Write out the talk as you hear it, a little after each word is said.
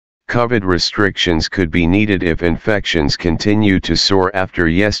COVID restrictions could be needed if infections continue to soar after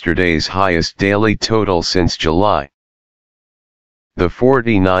yesterday's highest daily total since July. The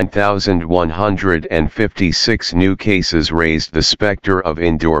 49,156 new cases raised the specter of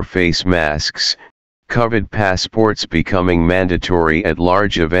indoor face masks, COVID passports becoming mandatory at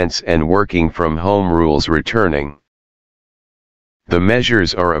large events, and working from home rules returning. The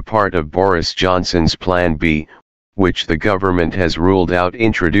measures are a part of Boris Johnson's Plan B, which the government has ruled out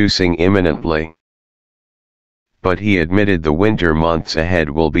introducing imminently. But he admitted the winter months ahead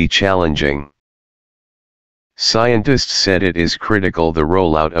will be challenging. Scientists said it is critical the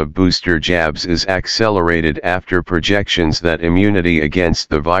rollout of booster jabs is accelerated after projections that immunity against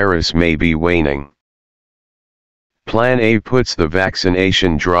the virus may be waning. Plan A puts the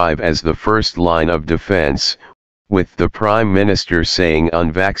vaccination drive as the first line of defense, with the Prime Minister saying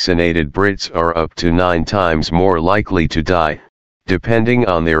unvaccinated Brits are up to 9 times more likely to die, depending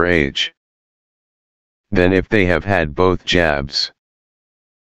on their age, than if they have had both jabs.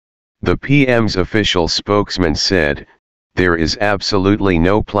 The PM's official spokesman said, "There is absolutely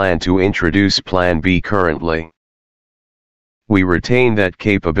no plan to introduce Plan B currently. We retain that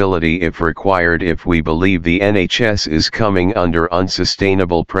capability if required if we believe the NHS is coming under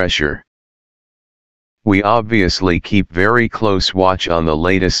unsustainable pressure. We obviously keep very close watch on the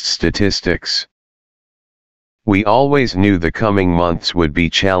latest statistics. We always knew the coming months would be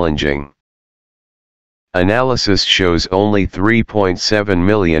challenging. Analysis shows only 3.7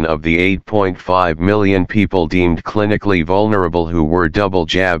 million of the 8.5 million people deemed clinically vulnerable who were double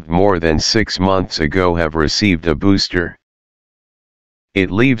jabbed more than 6 months ago have received a booster. It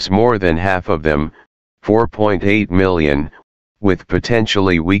leaves more than half of them, 4.8 million, with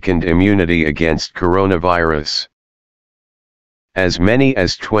potentially weakened immunity against coronavirus. As many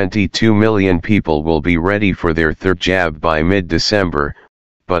as 22 million people will be ready for their third jab by mid-December,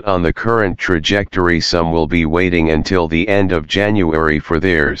 but on the current trajectory some will be waiting until the end of January for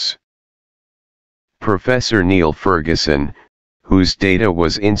theirs." Professor Neil Ferguson, whose data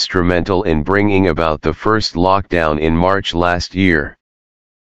was instrumental in bringing about the first lockdown in March last year,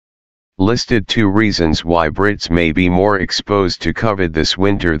 listed 2 reasons why Brits may be more exposed to COVID this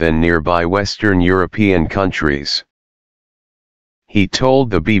winter than nearby Western European countries. He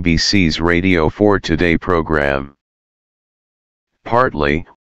told the BBC's Radio 4 Today programme, "Partly,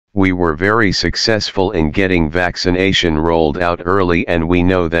 we were very successful in getting vaccination rolled out early, and we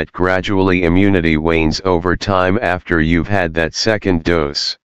know that gradually immunity wanes over time after you've had that second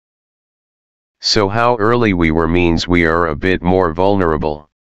dose. So how early we were means we are a bit more vulnerable.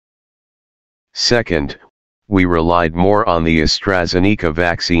 Second, we relied more on the AstraZeneca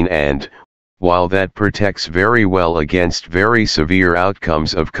vaccine and, while that protects very well against very severe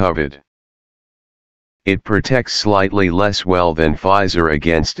outcomes of COVID, it protects slightly less well than Pfizer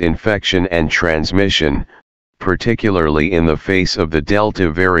against infection and transmission, particularly in the face of the Delta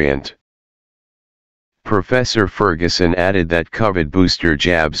variant." Professor Ferguson added that COVID booster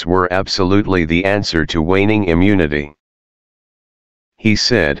jabs were absolutely the answer to waning immunity. He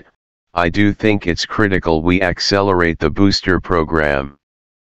said, "I do think it's critical we accelerate the booster program.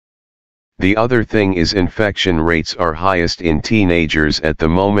 The other thing is infection rates are highest in teenagers at the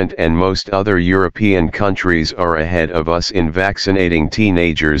moment, and most other European countries are ahead of us in vaccinating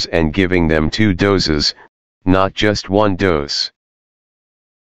teenagers and giving them 2 doses, not just 1 dose.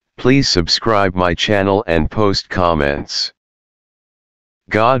 Please subscribe my channel and post comments.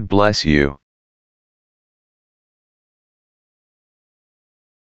 God bless you."